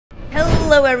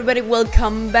Hello everybody,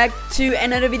 welcome back to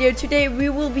another video. Today we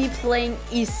will be playing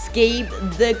Escape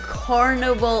the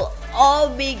Carnival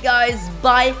Obby, guys,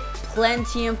 by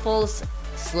Plantiumfuls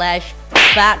slash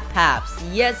Fat Paps.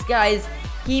 Yes guys,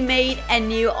 he made a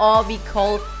new obby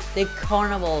called the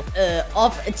Carnival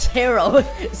of Terror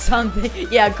something.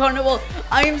 Yeah, Carnival.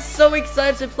 I'm so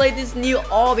excited to play this new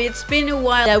obby. It's been a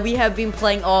while that we have been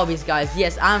playing obbies, guys.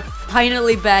 Yes, I'm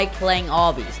finally back playing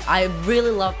obbies. I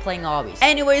really love playing obbies.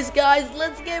 Anyways, guys,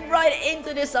 let's get right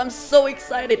into this. I'm so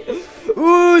excited.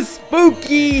 Ooh,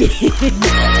 spooky.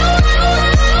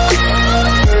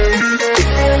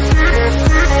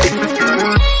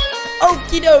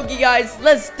 Okie dokie, guys,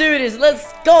 let's do this.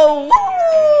 Let's go.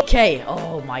 Okay,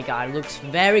 oh my god, it looks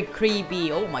very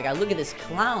creepy. Oh my god, look at this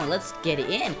clown. Let's get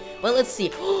in. Well, let's see.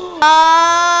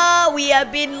 We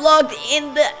have been locked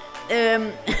in the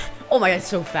oh my god,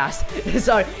 so fast.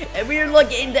 Sorry, we're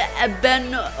locked in the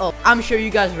abandoned. Oh, I'm sure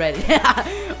you guys read it.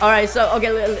 All right, so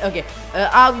okay.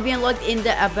 I've been locked in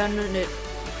the abandoned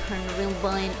Carnival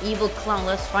by an evil clown.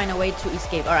 Let's find a way to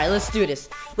escape. All right, let's do this.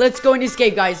 Let's go and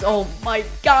escape, guys. Oh my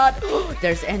god.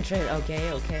 There's entrance.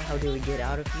 Okay. How do we get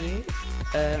out of here?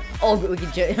 Oh, we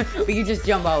can just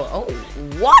jump out. Oh,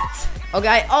 what?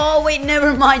 Okay. Oh wait,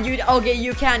 never mind. Okay,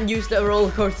 you can't use the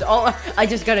roller coaster. Oh, I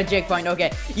just got a checkpoint.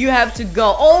 Okay, you have to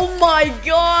go. Oh my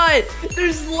god,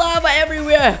 there's lava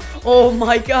everywhere. Oh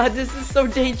my god, this is so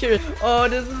dangerous. Oh,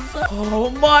 this is so... Oh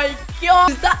my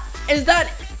god.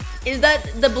 Is that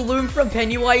the balloon from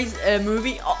Pennywise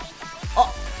movie?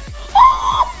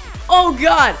 Oh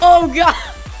god. Oh,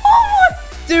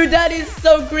 dude, that is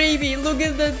so creepy. Look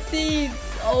at the teeth.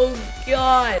 Oh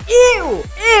god. Ew,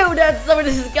 that's so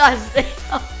disgusting.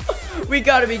 We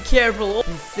gotta be careful.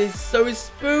 This is so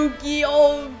spooky.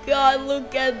 Oh god,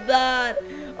 look at that.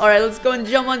 All right, let's go and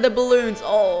jump on the balloons.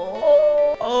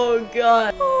 Oh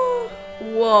god.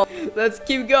 Whoa, let's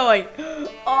keep going.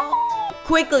 Oh,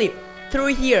 quickly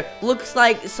through here. Looks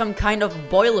like some kind of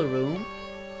boiler room.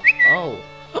 Oh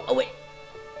wait.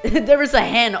 There is a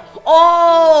hand.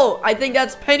 Oh, I think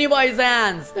that's Pennywise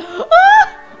hands.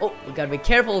 Oh, we gotta be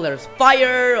careful. There's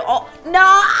fire. Oh,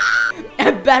 no.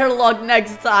 Better luck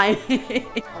next time.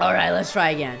 All right, let's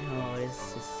try again. Oh,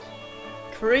 this is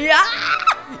crazy.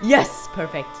 Yes,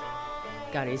 perfect.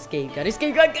 Gotta escape.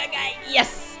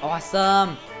 Yes,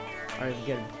 awesome. All right, we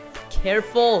gotta be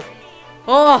careful.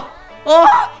 Oh,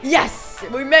 yes.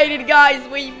 We made it, guys.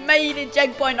 We made it.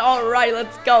 Checkpoint. All right,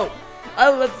 let's go.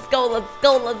 Oh, let's go.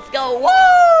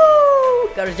 Woo!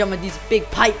 Gotta jump on these big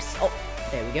pipes. Oh,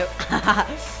 there we go.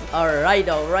 Alright.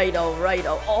 Oh,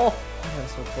 that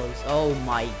was so close. Oh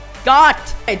my god.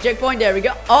 Hey, checkpoint. There we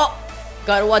go. Oh,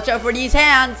 gotta watch out for these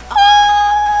hands.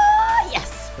 Oh,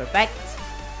 yes. Perfect.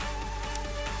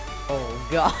 Oh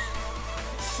god.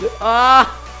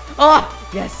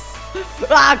 Yes.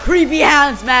 Creepy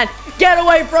hands, man. Get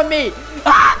away from me.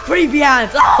 Creepy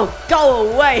hands. Oh, go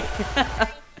away.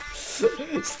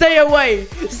 Stay away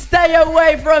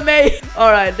from me.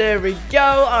 All right, there we go.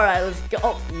 All right, let's go.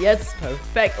 Oh, yes,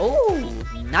 perfect. Oh,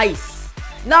 nice.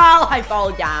 No, I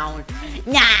fall down.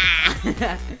 Nah.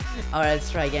 All right,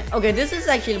 let's try again. Okay, this is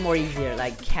actually more easier,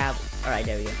 like cab. All right,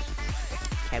 there we go.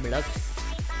 Cablux.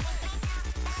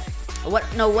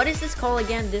 What is this called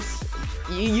again? This,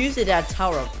 you use it at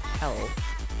Tower of Hell,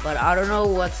 but I don't know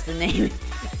what's the name.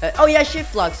 Oh yeah,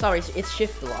 shift lock. Sorry, it's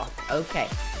shift lock. Okay.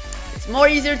 It's more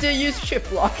easier to use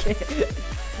shift lock.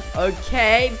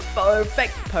 Okay,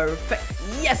 perfect.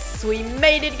 Yes, we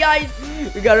made it, guys.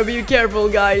 We gotta be careful,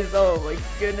 guys. Oh my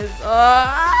goodness.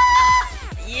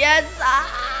 Yes,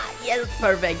 yes,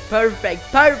 perfect.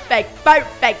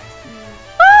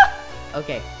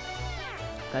 Okay,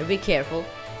 gotta be careful.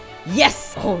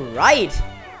 Yes, all right.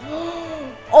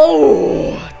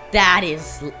 Oh, that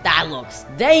looks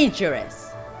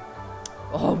dangerous.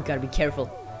 Oh, we gotta be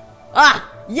careful.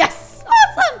 Yes.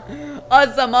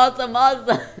 Awesome.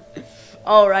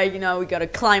 All right, we gotta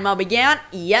climb up again.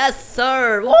 Yes,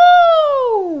 sir.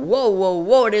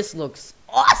 Whoa. This looks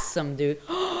awesome, dude.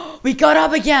 We got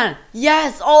up again.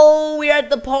 Yes. Oh, we're at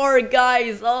the park,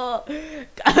 guys. Oh.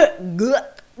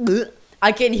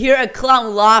 I can hear a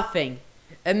clown laughing.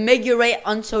 And make your way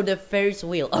onto the Ferris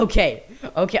wheel. Okay.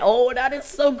 Oh, that is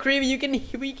so creepy.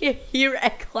 We can hear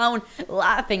a clown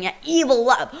laughing, an evil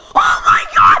laugh. Oh my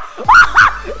god!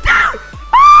 Dude!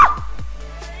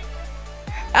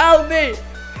 Help me!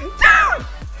 Dude!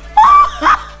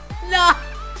 No!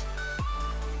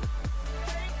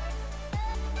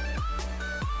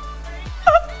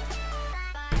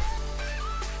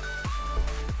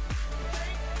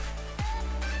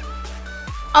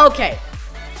 Okay.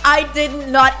 I did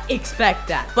not expect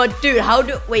that. But dude, how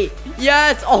do, wait,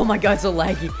 yes, oh my god, so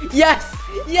laggy. Yes,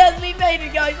 yes, we made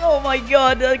it, guys. Oh my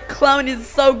god, the clown is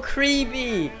so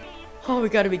creepy. Oh, we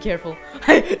gotta be careful.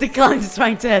 The clown is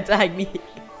trying to attack me.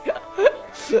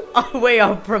 Oh, way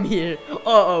up from here.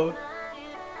 Uh-oh.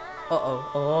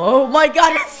 Uh-oh. Oh my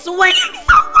god, it's swinging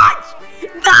so much.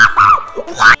 No,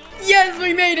 what? Yes,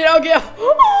 we made it. Okay.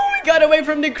 Oh, we got away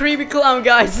from the creepy clown,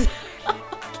 guys.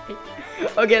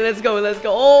 Okay, let's go, let's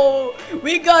go. Oh,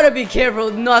 we gotta be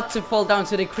careful not to fall down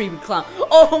to the creepy clown.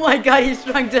 Oh my god, he's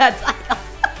trying to attack us.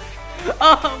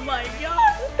 Oh my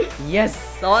god.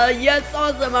 Yes, oh yes,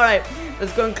 awesome. Alright,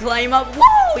 let's go and climb up.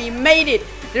 Whoa, we made it.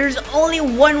 There's only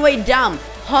one way down.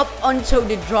 Hop onto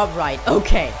the drop ride.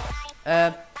 Okay.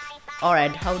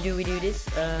 Alright, how do we do this?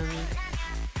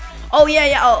 Oh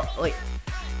yeah, oh, wait.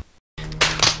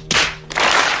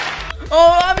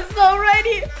 Oh, I'm so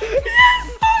ready.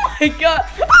 Yes. Oh my god.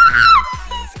 Ah,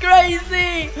 this is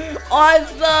crazy.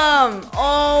 Awesome.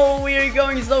 Oh, we're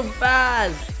going so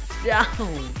fast.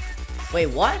 Down. Wait,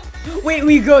 what? Wait,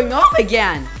 we're going up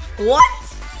again. What?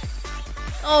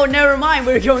 Oh, never mind.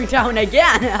 We're going down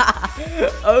again.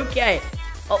 Okay.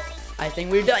 Oh, I think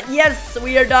we're done. Yes,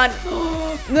 we are done.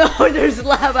 No, there's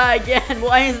lava again.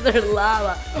 Why is there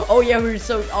lava? Oh yeah, we're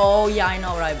so. Oh yeah, I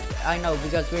know, right? I know,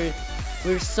 because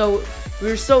we're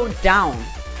so down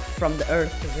from the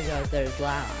earth because there's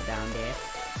lava down there.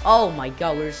 Oh my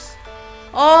god,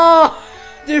 oh,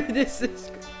 dude, this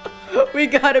is. We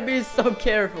gotta be so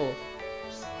careful.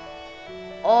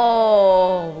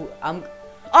 Oh, oh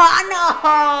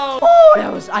no!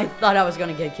 Oh, I thought I was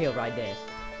gonna get killed right there.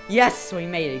 Yes, we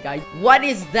made it, guys. What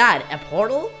is that? A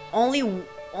portal? Only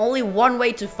one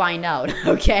way to find out.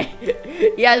 Okay.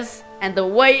 Yes, and the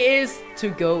way is to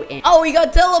go in. Oh, we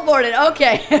got teleported.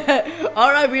 Okay.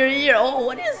 All right, we're here. Oh,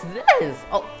 what is this?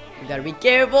 Oh, we gotta be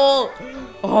careful.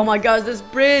 Oh my gosh, this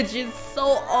bridge is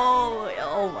so.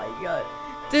 Oh my god,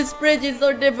 this bridge is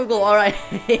so difficult. All right.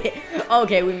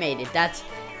 Okay, we made it.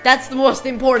 That's the most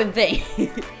important thing.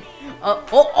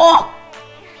 Oh.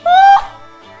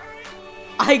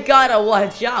 I gotta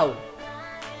watch out.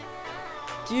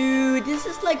 Dude, this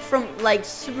is like from like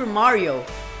Super Mario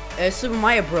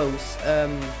Bros.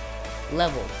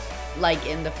 Levels. Like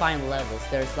in the final levels,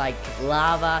 there's like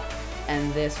lava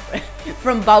and this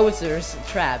from Bowser's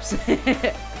traps.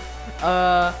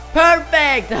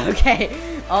 Perfect. Okay.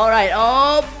 All right.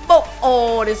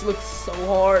 Oh, this looks so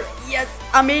hard. Yes,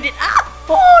 I made it. Ah!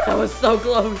 Oh, that was so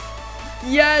close.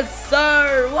 Yes,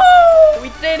 sir. Woo!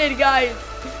 We did it, guys.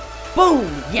 Boom!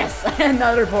 Yes,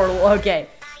 another portal. Okay.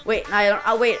 Wait,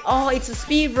 wait. Oh, it's a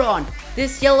speed run.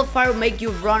 This yellow fire will make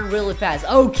you run really fast.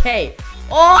 Okay.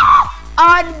 Oh,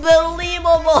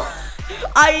 unbelievable!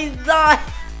 I died.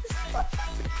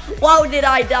 How did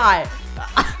I die?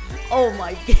 Oh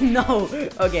my god, no.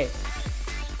 Okay.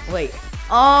 Wait.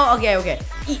 Oh, okay.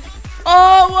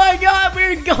 Oh my god,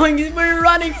 we're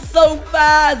running so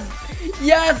fast.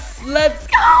 Yes, let's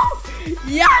go.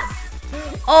 Yes.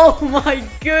 Oh my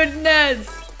goodness.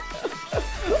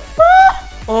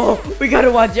 Oh, we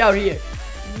gotta watch out here.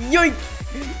 Yoink!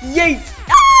 Yeet!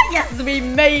 Ah, yes, we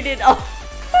made it. Oh,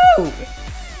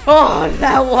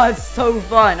 that was so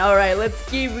fun. All right, let's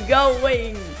keep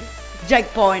going.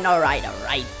 Checkpoint. All right.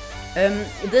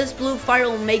 This blue fire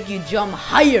will make you jump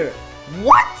higher.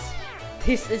 What?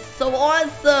 This is so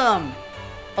awesome.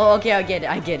 Oh, okay, I get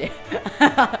it.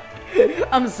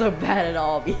 I'm so bad at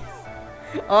obbies.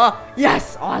 Oh,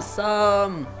 yes,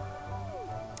 awesome.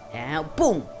 And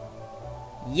boom.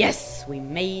 Yes, we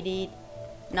made it.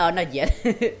 No, not yet.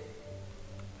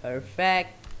 Perfect.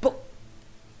 Boom.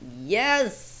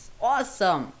 Yes,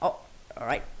 awesome. Oh, all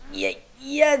right. Yeah,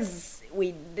 yes,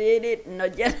 we did it.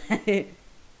 Not yet.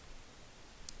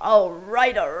 All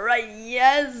right.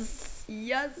 Yes.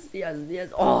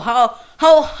 Oh,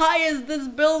 how high is this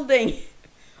building?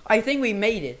 I think we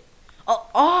made it.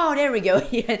 Oh, there we go.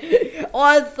 Yeah.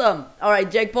 Awesome. All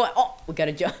right, checkpoint. Oh,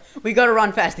 we gotta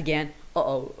run fast again.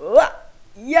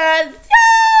 Yes.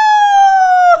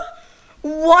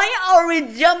 Why are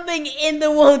we jumping in the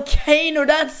volcano?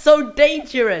 That's so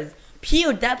dangerous.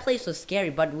 Pew, that place was scary,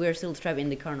 but we're still trapped in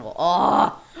the carnival.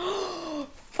 Oh,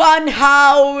 fun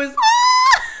house.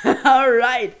 All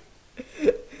right.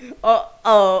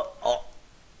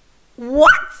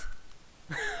 What?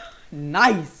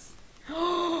 Nice.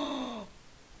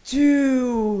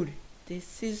 Dude,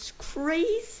 this is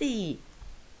crazy.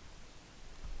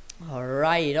 All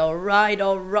right.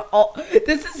 Oh,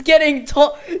 this is getting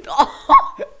tall.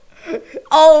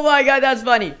 Oh my god, that's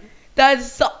funny.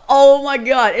 Oh my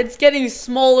god, it's getting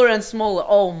smaller and smaller.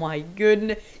 Oh my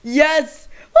goodness. Yes.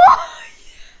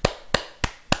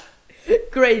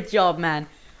 Great job, man.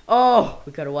 Oh,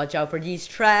 we gotta watch out for these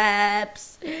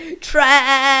traps.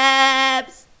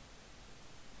 Traps.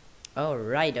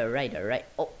 Alright.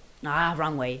 Oh,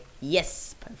 wrong way.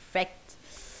 Yes, perfect.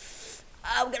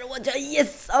 I'm gonna watch out.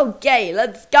 Yes, okay,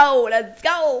 let's go.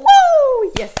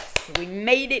 Woo! Yes, we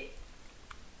made it.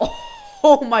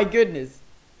 Oh my goodness.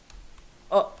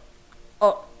 Oh,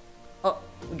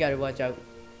 we gotta watch out.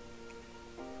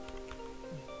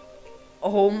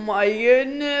 Oh my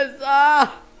goodness.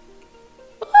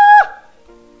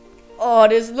 Oh,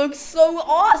 this looks so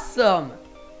awesome.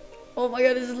 Oh my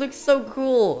god, this looks so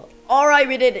cool. Alright,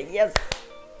 we did it. Yes.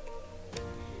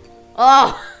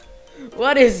 Oh,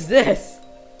 what is this?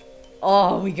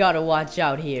 Oh, we gotta watch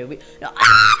out here.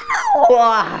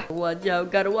 Watch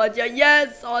out, gotta watch out.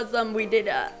 Yes, awesome, we did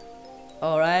it.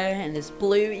 Alright, and this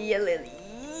blue.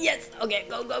 Yes, okay,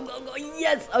 go.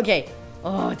 Yes, okay.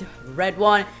 Oh, the red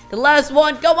one, the last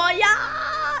one. Come on, yeah.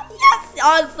 Yes,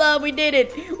 awesome, we did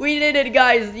it,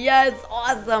 guys. Yes,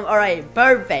 awesome. Alright,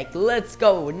 perfect. Let's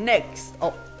go next.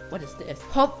 Oh, what is this?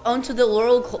 Hop onto the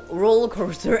roller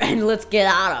coaster and let's get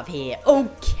out of here.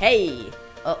 Okay.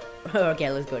 Oh, okay,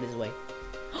 let's go this way.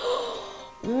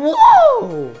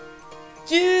 Whoa,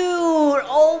 dude!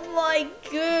 Oh my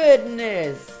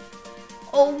goodness!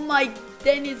 Oh my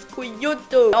Dennis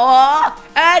Kuyuto! Oh,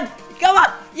 and come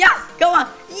on! Yes, come on!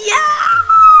 Yeah!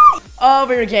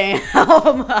 Over again!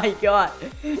 Oh my god!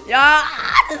 Yeah!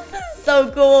 This is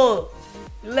so cool!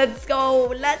 Let's go!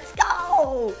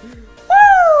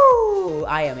 Woo!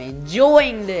 I am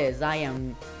enjoying this. I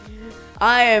am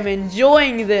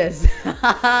enjoying this.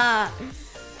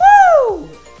 Woo!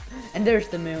 And there's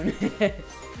the moon.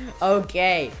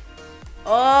 Okay.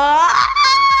 Oh,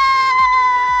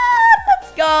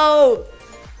 let's go.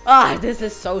 This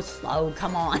is so slow.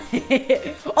 Come on.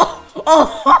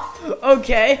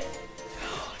 Okay.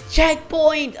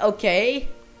 Checkpoint. Okay.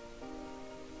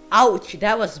 Ouch,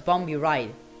 that was a bumpy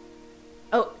ride.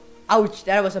 Oh, ouch,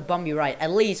 that was a bumpy ride.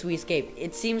 At least we escaped.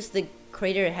 It seems the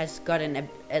creator has gotten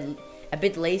a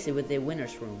bit lazy with the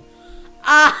winner's room.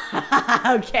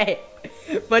 Okay.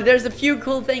 But there's a few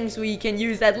cool things we can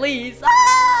use at least.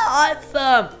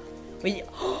 Awesome. We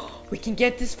can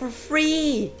get this for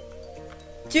free.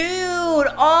 Dude,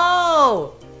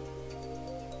 oh.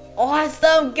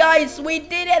 Awesome, guys. We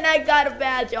did it. I got a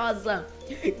badge. Awesome.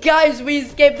 Guys, we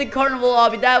escaped the carnival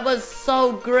obby. That was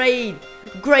so great.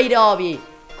 Great obby.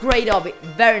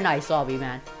 Very nice obby,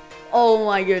 man. Oh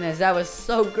my goodness, that was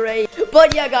so great.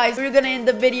 But yeah, guys, we're gonna end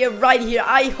the video right here.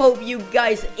 I hope you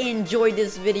guys enjoyed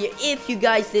this video. If you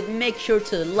guys did, make sure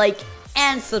to like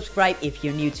and subscribe if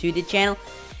you're new to the channel.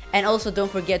 And also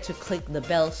don't forget to click the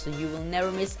bell so you will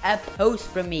never miss a post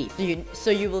from me.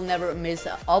 So you will never miss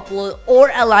an upload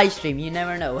or a live stream. You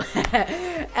never know.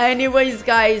 Anyways,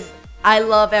 guys, I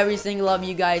love every single of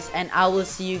you guys, and I will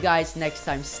see you guys next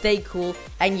time. Stay cool,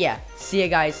 and yeah, see you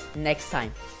guys next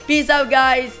time. Peace out,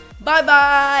 guys. Bye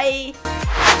bye.